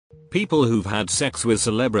People who've had sex with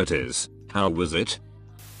celebrities, how was it?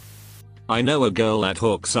 I know a girl that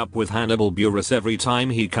hooks up with Hannibal Buress every time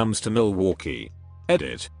he comes to Milwaukee.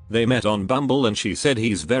 Edit. They met on Bumble and she said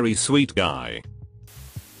he's very sweet guy.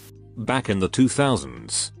 Back in the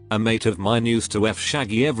 2000s, a mate of mine used to F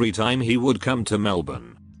Shaggy every time he would come to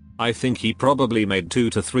Melbourne. I think he probably made 2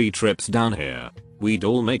 to 3 trips down here. We'd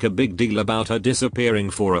all make a big deal about her disappearing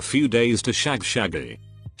for a few days to shag Shaggy.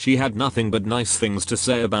 She had nothing but nice things to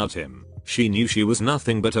say about him. She knew she was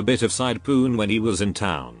nothing but a bit of side poon when he was in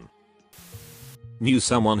town. Knew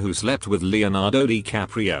someone who slept with Leonardo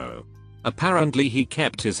DiCaprio. Apparently he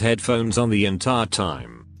kept his headphones on the entire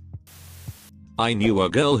time. I knew a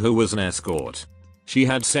girl who was an escort. She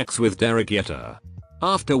had sex with Derek Jeter.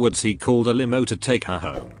 Afterwards he called a limo to take her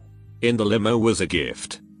home. In the limo was a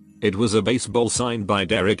gift. It was a baseball signed by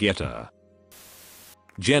Derek Jeter.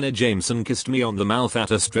 Jenna Jameson kissed me on the mouth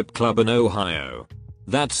at a strip club in Ohio.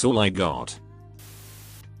 That's all I got.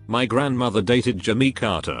 My grandmother dated Jimmy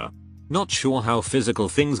Carter. Not sure how physical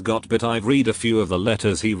things got, but I've read a few of the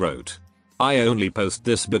letters he wrote. I only post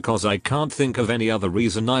this because I can't think of any other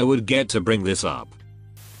reason I would get to bring this up.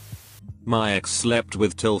 My ex slept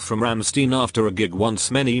with Till from Rammstein after a gig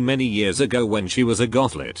once many years ago when she was a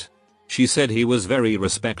gothlet. She said he was very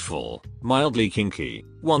respectful, mildly kinky,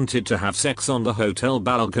 wanted to have sex on the hotel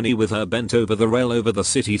balcony with her bent over the rail over the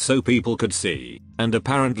city so people could see, and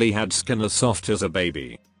apparently had skin as soft as a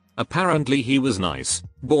baby. Apparently he was nice,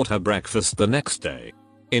 bought her breakfast the next day,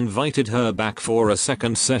 invited her back for a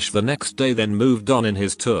second sesh the next day, then moved on in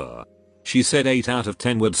his tour. She said 8 out of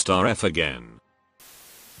 10 would star F again.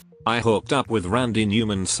 I hooked up with Randy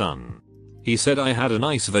Newman's son. He said I had a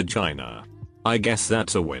nice vagina. I guess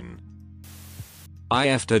that's a win. I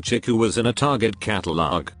effed a chick who was in a Target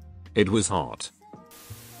catalog. It was hot.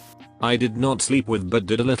 I did not sleep with but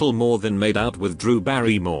did a little more than made out with Drew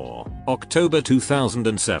Barrymore, October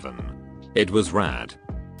 2007. It was rad.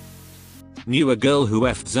 Knew a girl who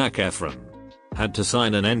effed Zac Efron. Had to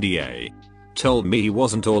sign an NDA. Told me he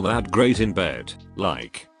wasn't all that great in bed,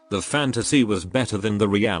 like, the fantasy was better than the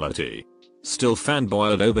reality. Still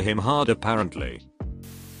fanboyed over him hard apparently.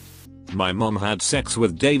 My mom had sex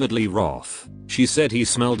with David Lee Roth. She said he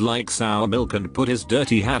smelled like sour milk and put his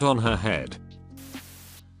dirty hat on her head.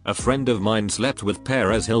 A friend of mine slept with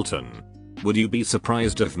Perez Hilton. Would you be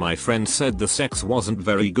surprised if my friend said the sex wasn't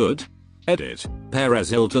very good? Edit. Perez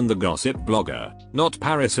Hilton the gossip blogger, not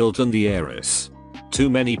Paris Hilton the heiress. Too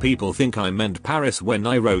many people think I meant Paris when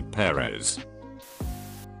I wrote Perez.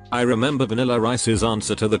 I remember Vanilla Ice's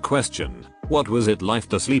answer to the question, what was it like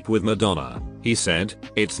to sleep with Madonna? He said,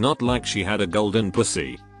 it's not like she had a golden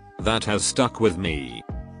pussy. That has stuck with me.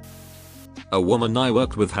 A woman I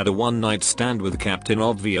worked with had a one-night stand with Captain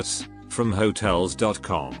Obvious from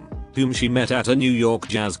Hotels.com, whom she met at a New York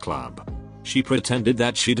jazz club. She pretended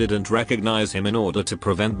that she didn't recognize him in order to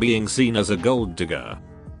prevent being seen as a gold digger.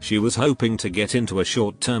 She was hoping to get into a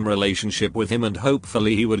short-term relationship with him and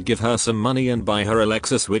hopefully he would give her some money and buy her a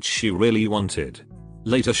Lexus, which she really wanted.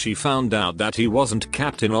 Later she found out that he wasn't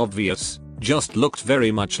Captain Obvious, just looked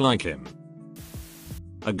very much like him.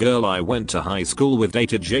 A girl I went to high school with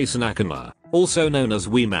dated Jason Ackner, also known as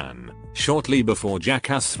Wee Man, shortly before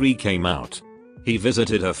Jackass 3 came out. He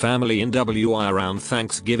visited her family in WI around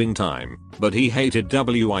Thanksgiving time, but he hated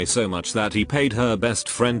WI so much that he paid her best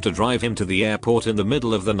friend to drive him to the airport in the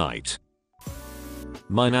middle of the night.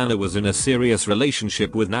 My nana was in a serious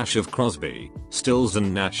relationship with Nash of Crosby, Stills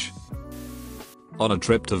and Nash. On a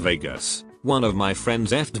trip to Vegas, one of my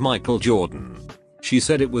friends effed Michael Jordan. She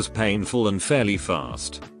said it was painful and fairly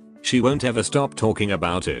fast. She won't ever stop talking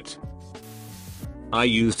about it. I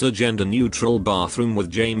used a gender-neutral bathroom with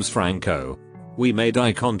James Franco. We made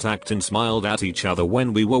eye contact and smiled at each other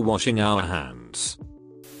when we were washing our hands.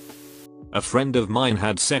 A friend of mine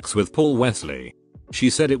had sex with Paul Wesley. She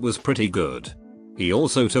said it was pretty good. He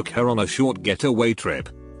also took her on a short getaway trip.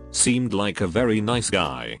 Seemed like a very nice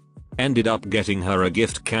guy. Ended up getting her a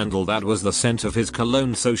gift candle that was the scent of his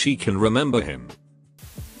cologne so she can remember him.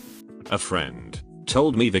 A friend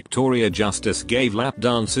told me Victoria Justice gave lap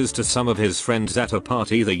dances to some of his friends at a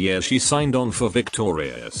party the year she signed on for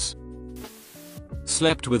Victorious.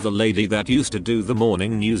 Slept with the lady that used to do the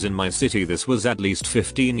morning news in my city. This was at least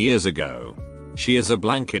 15 years ago. She is a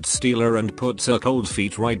blanket stealer and puts her cold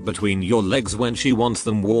feet right between your legs when she wants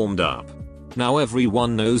them warmed up. Now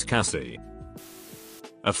everyone knows Cassie.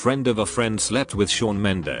 A friend of a friend slept with Shawn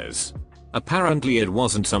Mendes. Apparently it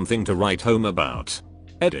wasn't something to write home about.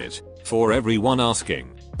 Edit. For everyone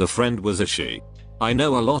asking, the friend was a she. I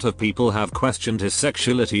know a lot of people have questioned his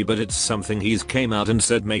sexuality, but it's something he's came out and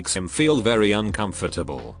said makes him feel very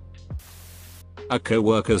uncomfortable. A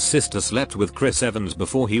co-worker's sister slept with Chris Evans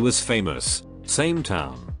before he was famous. Same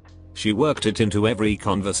town. She worked it into every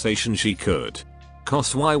conversation she could.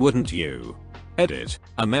 Cos why wouldn't you? Edit.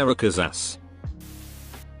 America's ass.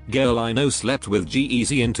 Girl I know slept with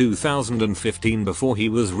G-Eazy in 2015 before he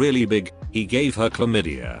was really big. He gave her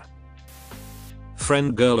chlamydia.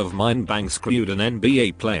 Friend girl of mine bang screwed an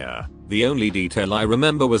NBA player. The only detail I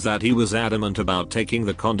remember was that he was adamant about taking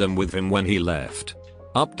the condom with him when he left.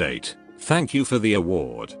 Update. Thank you for the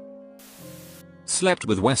award. Slept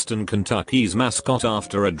with Western Kentucky's mascot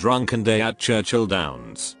after a drunken day at Churchill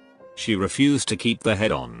Downs. She refused to keep the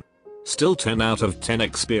head on. Still 10 out of 10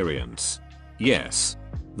 experience. Yes.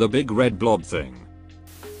 The big red blob thing.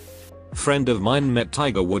 Friend of mine met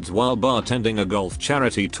Tiger Woods while bartending a golf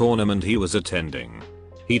charity tournament he was attending.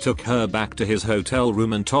 He took her back to his hotel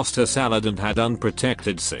room and tossed her salad and had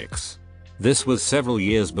unprotected sex. This was several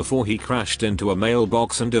years before he crashed into a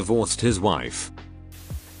mailbox and divorced his wife.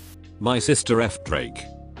 My sister F. Drake.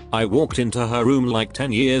 I walked into her room like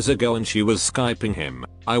 10 years ago and she was Skyping him.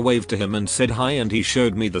 I waved to him and said hi and he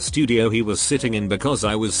showed me the studio he was sitting in because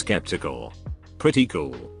I was skeptical. Pretty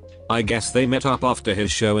cool. I guess they met up after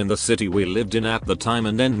his show in the city we lived in at the time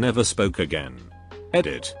and then never spoke again.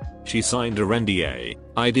 Edit. She signed a NDA.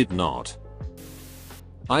 I did not.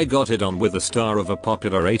 I got it on with the star of a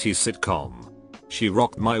popular 80s sitcom. She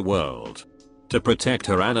rocked my world. To protect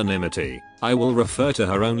her anonymity, I will refer to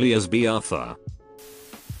her only as B. Arthur.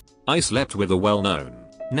 I slept with a well-known,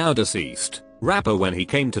 now deceased, rapper when he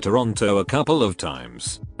came to Toronto a couple of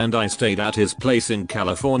times, and I stayed at his place in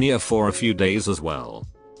California for a few days as well.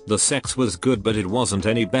 The sex was good but it wasn't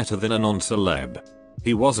any better than a non-celeb.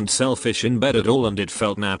 He wasn't selfish in bed at all and it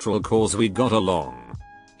felt natural cause we got along.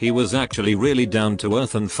 He was actually really down to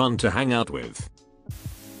earth and fun to hang out with.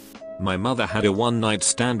 My mother had a one-night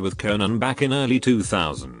stand with Conan back in early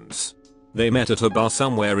 2000s. They met at a bar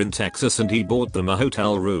somewhere in Texas and he bought them a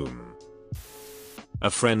hotel room. A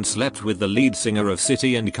friend slept with the lead singer of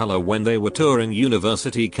City and Colour when they were touring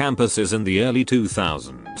university campuses in the early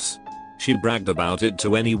 2000s. She bragged about it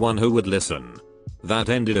to anyone who would listen. That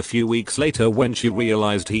ended a few weeks later when she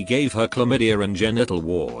realized he gave her chlamydia and genital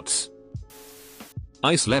warts.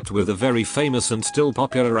 I slept with a very famous and still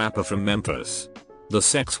popular rapper from Memphis. The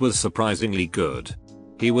sex was surprisingly good.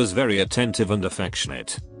 He was very attentive and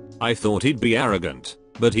affectionate. I thought he'd be arrogant,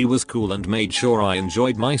 but he was cool and made sure I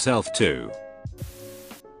enjoyed myself too.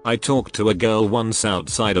 I talked to a girl once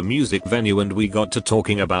outside a music venue and we got to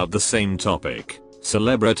talking about the same topic,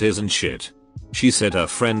 celebrities and shit. She said her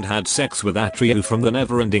friend had sex with Atreyu from the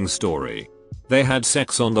Neverending Story. They had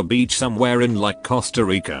sex on the beach somewhere in like Costa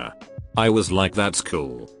Rica. I was like that's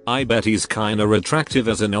cool, I bet he's kinda attractive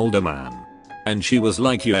as an older man. And she was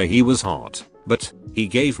like yeah he was hot, but he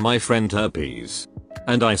gave my friend herpes.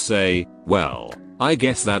 And I say, well, I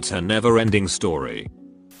guess that's her never-ending story.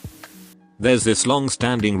 There's this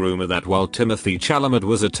long-standing rumor that while Timothy Chalamet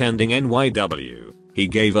was attending NYW, he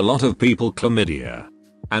gave a lot of people chlamydia.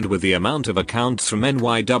 And with the amount of accounts from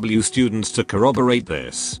NYW students to corroborate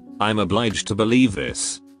this, I'm obliged to believe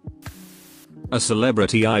this. A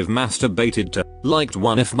celebrity I've masturbated to liked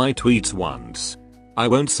one of my tweets once. I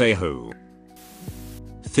won't say who.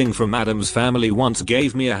 Thing from Adam's Family once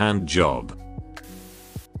gave me a hand job.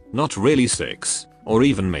 Not really sex, or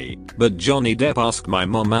even me, but Johnny Depp asked my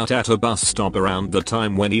mom out at a bus stop around the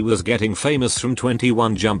time when he was getting famous from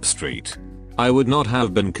 21 Jump Street. I would not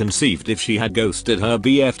have been conceived if she had ghosted her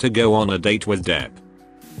BF to go on a date with Depp.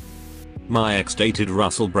 My ex dated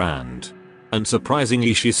Russell Brand. And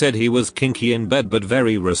surprisingly she said he was kinky in bed but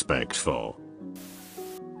very respectful.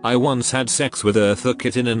 I once had sex with Eartha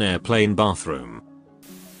Kitt in an airplane bathroom.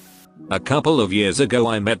 A couple of years ago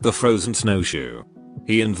I met the Frozen Snowshoe.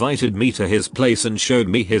 He invited me to his place and showed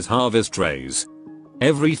me his harvest trays.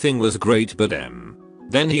 Everything was great but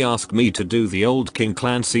then he asked me to do the old King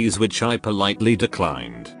Clancy's which I politely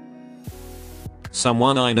declined.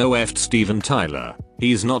 Someone I know effed Steven Tyler.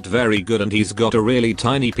 He's not very good and he's got a really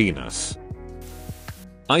tiny penis.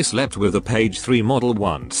 I slept with a page 3 model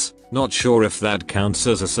once, not sure if that counts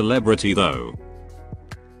as a celebrity though.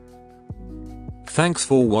 Thanks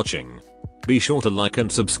for watching. Be sure to like and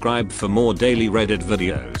subscribe for more daily Reddit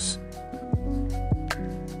videos.